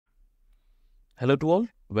Hello to all,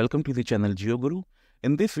 welcome to the channel GeoGuru.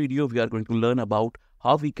 In this video, we are going to learn about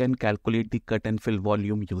how we can calculate the cut and fill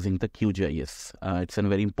volume using the QGIS. It's a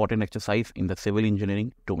very important exercise in the civil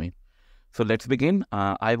engineering domain. So let's begin.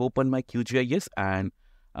 I've opened my QGIS and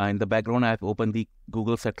in the background, I've opened the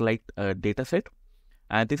Google satellite dataset.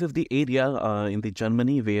 And this is the area in the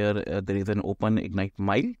Germany where there is an open ignite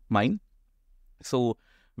mine. So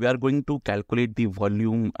we are going to calculate the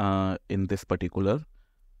volume in this particular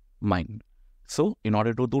mine. So in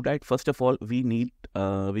order to do that, first of all,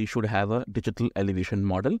 we should have a digital elevation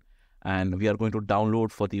model, and we are going to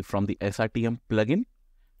download from the SRTM plugin.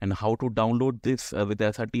 And how to download this with the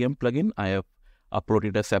SRTM plugin, I have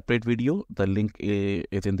uploaded a separate video. The link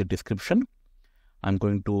is in the description. I'm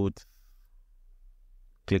going to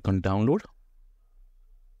click on download.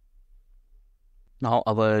 Now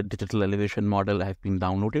our digital elevation model has been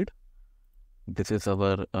downloaded. This is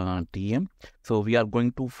our TM. So we are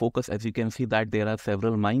going to focus, as you can see that there are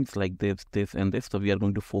several mines like this, and this. So we are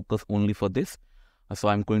going to focus only for this. So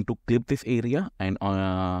I'm going to clip this area, and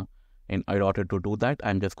in order to do that,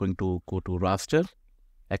 I'm just going to go to raster,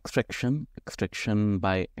 extraction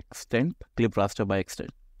by extent, clip raster by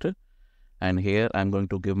extent. And here I'm going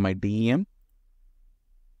to give my DEM.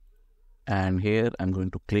 And here I'm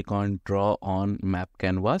going to click on draw on map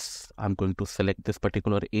canvas. I'm going to select this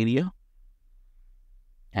particular area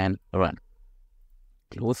and run.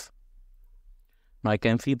 Close. Now I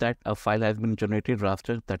can see that a file has been generated,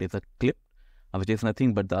 raster, that is a clip, which is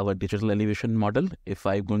nothing but our digital elevation model. If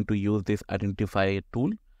I'm going to use this identify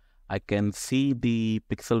tool, I can see the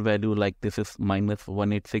pixel value like this is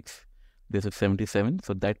 -186, this is 77.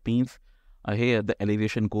 So that means here the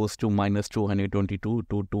elevation goes to -222 to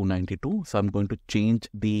 292. So I'm going to change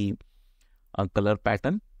the color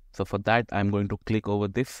pattern. So for that, I'm going to click over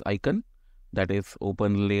this icon, that is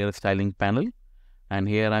open layer styling panel, and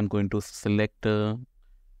here I'm going to select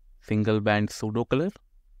single band pseudo color.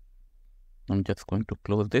 I'm just going to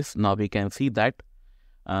close this. Now we can see that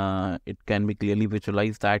it can be clearly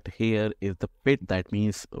visualized that here is the pit, that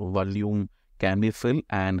means volume can be filled,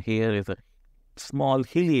 and here is a small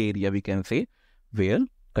hilly area, we can say, where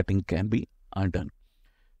cutting can be done.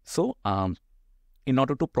 So in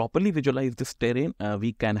order to properly visualize this terrain,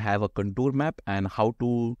 we can have a contour map. And how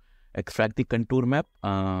to extract the contour map,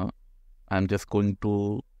 I'm just going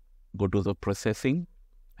to go to the processing,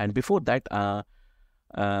 and before that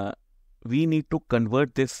we need to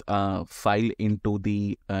convert this file into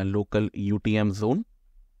the local UTM zone.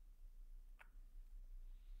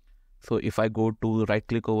 So if I go to right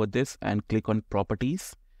click over this and click on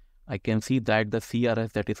properties, I can see that the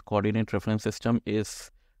CRS, that is coordinate reference system, is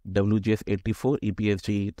WGS84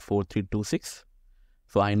 EPSG 4326.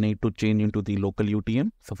 So I need to change into the local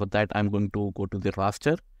UTM. So for that, I'm going to go to the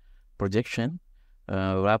raster, projection,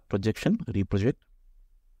 wrap projection, reproject.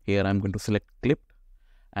 Here I'm going to select clip,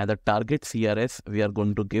 and the target CRS, we are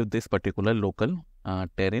going to give this particular local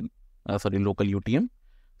local UTM.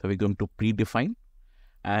 So we're going to predefine.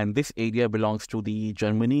 And this area belongs to the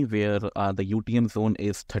Germany, where the UTM zone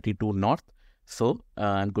is 32 north. So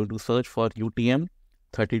I'm going to search for UTM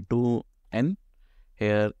 32N.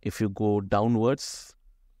 Here, if you go downwards,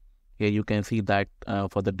 here you can see that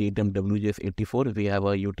for the datum WGS84, we have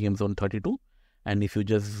a UTM zone 32. And if you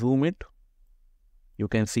just zoom it, you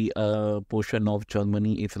can see a portion of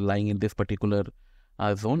Germany is lying in this particular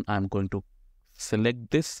zone. I'm going to select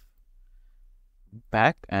this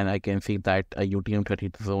back, and I can see that a UTM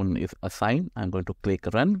 32 zone is assigned. I'm going to click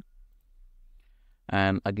run.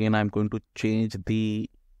 And again, I'm going to change the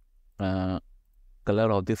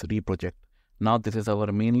color of this reproject. Now this is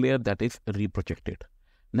our main layer that is reprojected.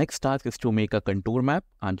 Next task is to make a contour map.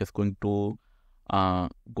 I'm just going to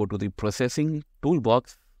go to the processing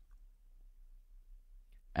toolbox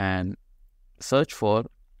and search for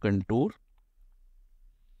contour.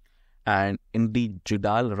 And in the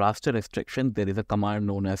GDAL raster extraction, there is a command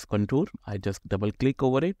known as contour. I just double click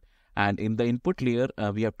over it. And in the input layer,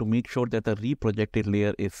 we have to make sure that the reprojected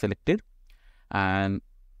layer is selected. And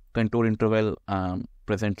contour interval,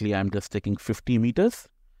 presently I'm just taking 50 meters.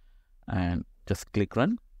 And just click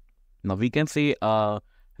run. Now we can say a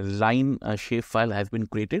line shape file has been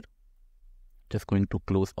created. Just going to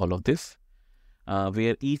close all of this,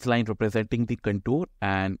 where each line representing the contour.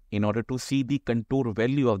 And in order to see the contour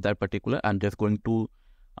value of that particular, I'm just going to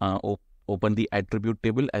open the attribute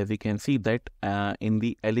table. As we can see that in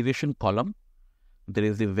the elevation column, there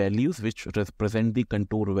is the values which represent the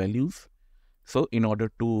contour values. So in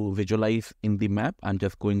order to visualize in the map, I'm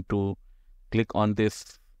just going to click on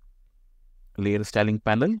this layer styling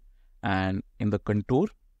panel, and in the contour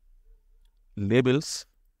labels,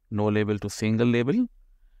 no label to single label,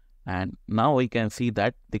 And now we can see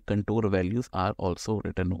that the contour values are also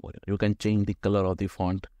written over here. You can change the color of the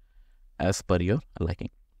font as per your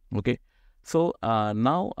liking. Okay, so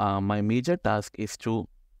now my major task is to,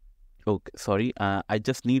 I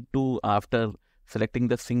just need to, after selecting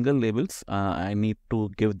the single labels, I need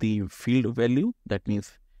to give the field value, that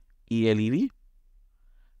means ELEV.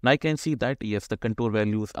 Now I can see that yes, the contour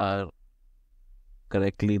values are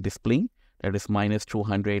correctly displaying, that is minus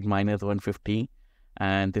 200, minus 150,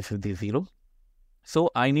 and this is the 0. So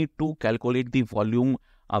I need to calculate the volume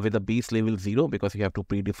with the base level 0, because you have to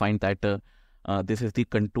predefine that this is the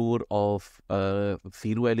contour of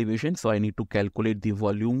 0 elevation. So I need to calculate the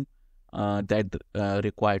volume that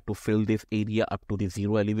required to fill this area up to the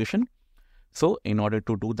 0 elevation. So in order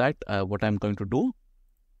to do that, what I'm going to do,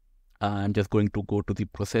 I'm just going to go to the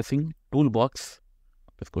processing toolbox.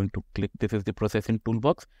 Just going to click, this is the processing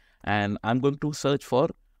toolbox, and I'm going to search for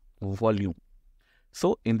volume.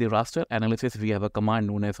 So in the raster analysis, we have a command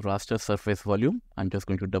known as raster surface volume. I'm just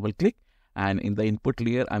going to double click, and in the input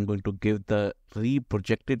layer, I'm going to give the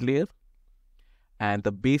reprojected layer and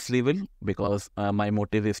the base level, because my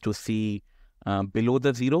motive is to see below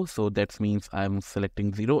the 0. So that means I'm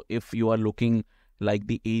selecting 0. If you are looking like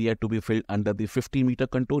the area to be filled under the 50 meter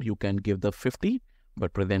contour, you can give the 50,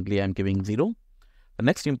 but presently I'm giving 0. The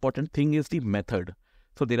next important thing is the method.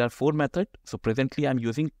 So there are 4 methods. So presently I'm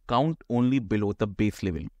using count only below the base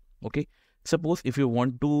level. Okay. Suppose if you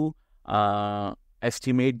want to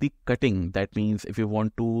estimate the cutting, that means if you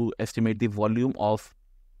want to estimate the volume of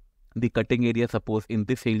the cutting area, suppose in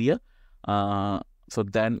this area, so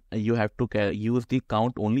then you have to use the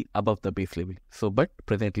count only above the base level. So, but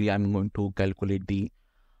presently I'm going to calculate the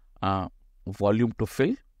volume to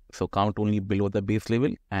fill. So count only below the base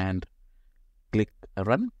level and click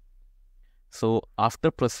run. So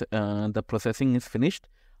after the processing is finished,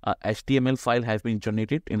 a HTML file has been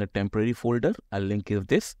generated in a temporary folder. A link is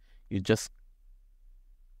this. You just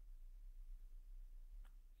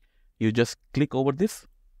click over this.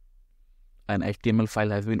 An HTML file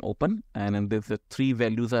has been opened, and then there's the 3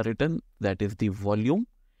 values are written. That is the volume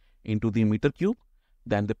into the meter cube,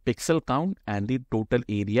 then the pixel count, and the total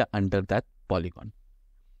area under that polygon.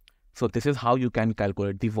 So this is how you can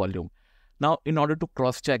calculate the volume. Now, in order to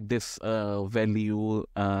cross-check this value,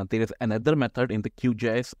 there is another method in the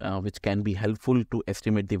QGIS which can be helpful to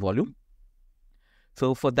estimate the volume.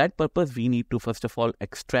 So for that purpose, we need to first of all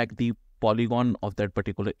extract the polygon of that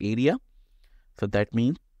particular area. So that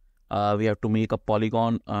means we have to make a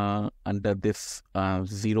polygon under this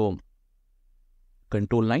 0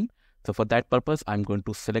 contour line. So for that purpose, I'm going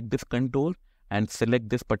to select this contour and select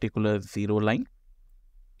this particular 0 line.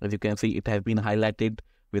 As you can see, it has been highlighted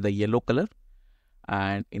with a yellow color.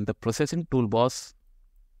 And in the processing toolbox,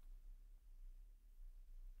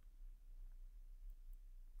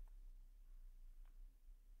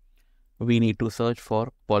 we need to search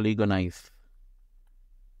for polygonize.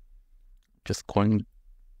 Just going.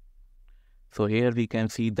 So here we can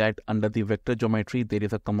see that under the vector geometry, there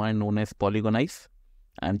is a command known as polygonize.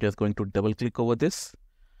 I'm just going to double click over this.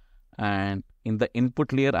 And in the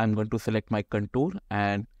input layer, I'm going to select my contour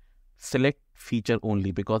and select feature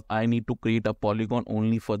only, because I need to create a polygon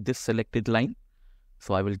only for this selected line.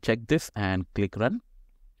 So I will check this and click run.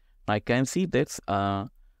 I can see that a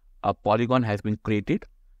polygon has been created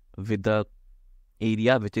with the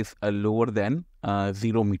area which is lower than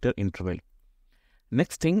 0 meter interval.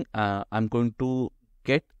 Next thing, I'm going to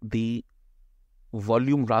get the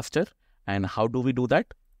volume raster. And how do we do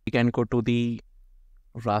that? We can go to the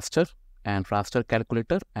raster and raster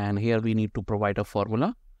calculator, and here we need to provide a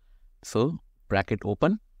formula. So bracket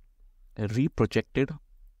open, reprojected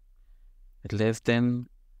less than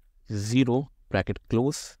 0, bracket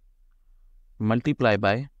close, multiply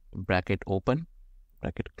by bracket open,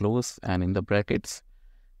 bracket close, and in the brackets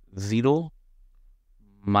 0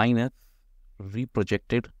 minus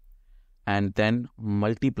reprojected, and then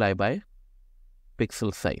multiply by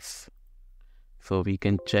pixel size. So we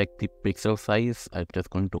can check the pixel size. I'm just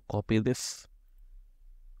going to copy this,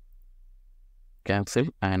 cancel,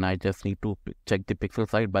 and I just need to check the pixel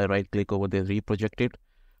size by right click over the reprojected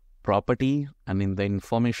property, and in the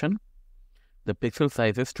information, the pixel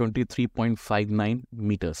size is 23.59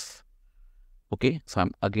 meters. Okay, so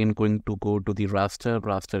I'm again going to go to the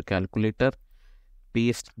raster calculator,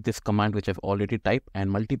 paste this command which I've already typed, and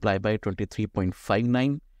multiply by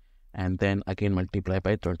 23.59, and then again multiply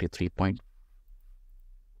by 23.59.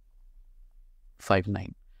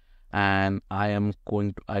 And I'll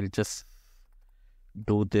just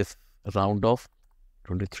do this round off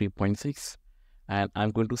 23.6, and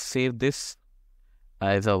I'm going to save this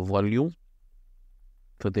as a volume.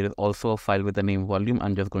 So there is also a file with the name volume.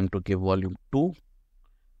 I'm just going to give volume 2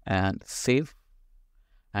 and save.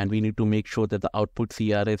 And we need to make sure that the output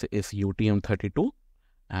CRS is UTM32.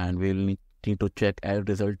 And we'll need to check add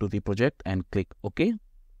result to the project and click OK.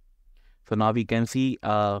 So now we can see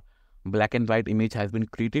a black and white image has been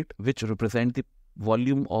created, which represents the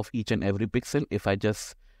volume of each and every pixel. If I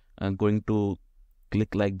just going to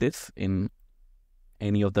click like this in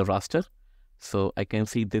any of the raster, so I can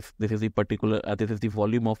see this is the particular this is the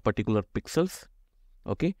volume of particular pixels.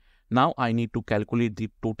 Okay, now I need to calculate the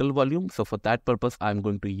total volume. So for that purpose, I'm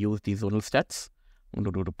going to use the zonal stats. I'm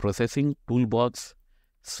going to go to processing toolbox,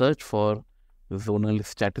 search for zonal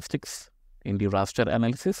statistics in the raster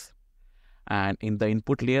analysis, and in the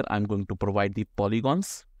input layer I'm going to provide the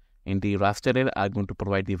polygons. In the raster layer I'm going to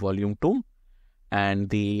provide the volume 2, and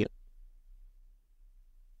the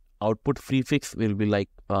output prefix will be like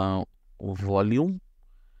volume,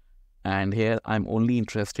 and here I'm only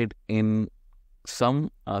interested in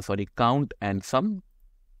count and sum,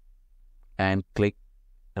 and click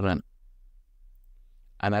run.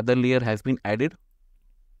 Another layer has been added,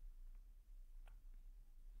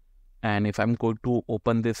 and if I'm going to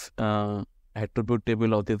open this attribute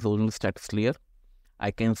table of the zonal stats layer,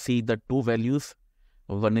 I can see the two values.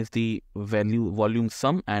 One is the volume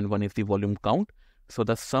sum and one is the volume count. So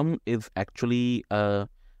the sum is actually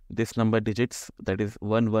this number digits, that is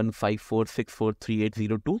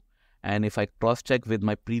 1154643802, and if I cross check with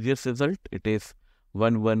my previous result, it is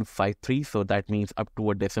 1153. So that means up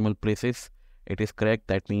to a decimal places it is correct.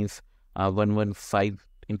 That means 115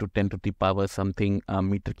 into 10 to the power something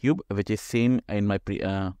meter cube, which is same in my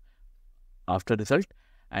after result.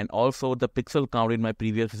 And also the pixel count in my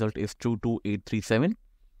previous result is 22837,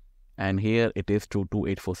 and here it is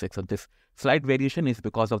 22846. So this slight variation is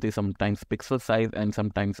because of the sometimes pixel size and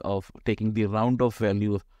sometimes of taking the round off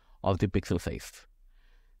value of the pixel size.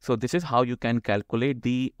 So this is how you can calculate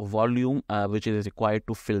the volume which is required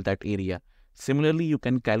to fill that area. Similarly, you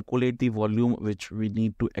can calculate the volume which we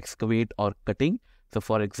need to excavate or cutting. So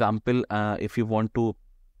for example, if you want to,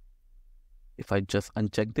 if I just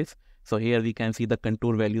uncheck this, so here we can see the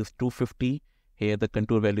contour value is 250. Here the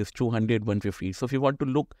contour value is 200, 150. So if you want to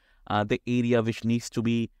look the area which needs to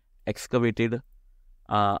be excavated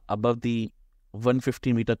above the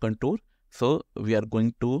 150 meter contour, so we are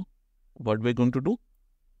going to, what we're going to do?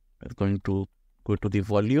 We're going to go to the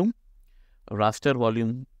volume, raster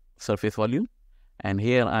volume, surface volume, and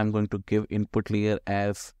here I'm going to give input layer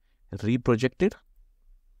as reprojected,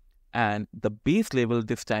 and the base level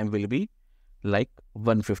this time will be like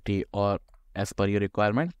 150 or as per your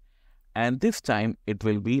requirement, and this time it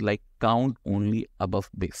will be like count only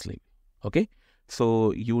above base level. Okay,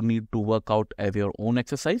 so you need to work out as your own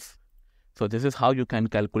exercise. So this is how you can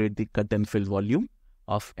calculate the cut and fill volume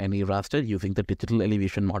of any raster using the digital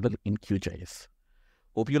elevation model in QGIS.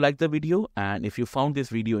 Hope you liked the video, and if you found this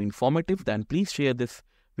video informative, then please share this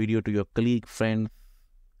video to your colleague, friend,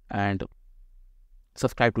 and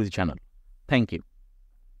subscribe to the channel. Thank you.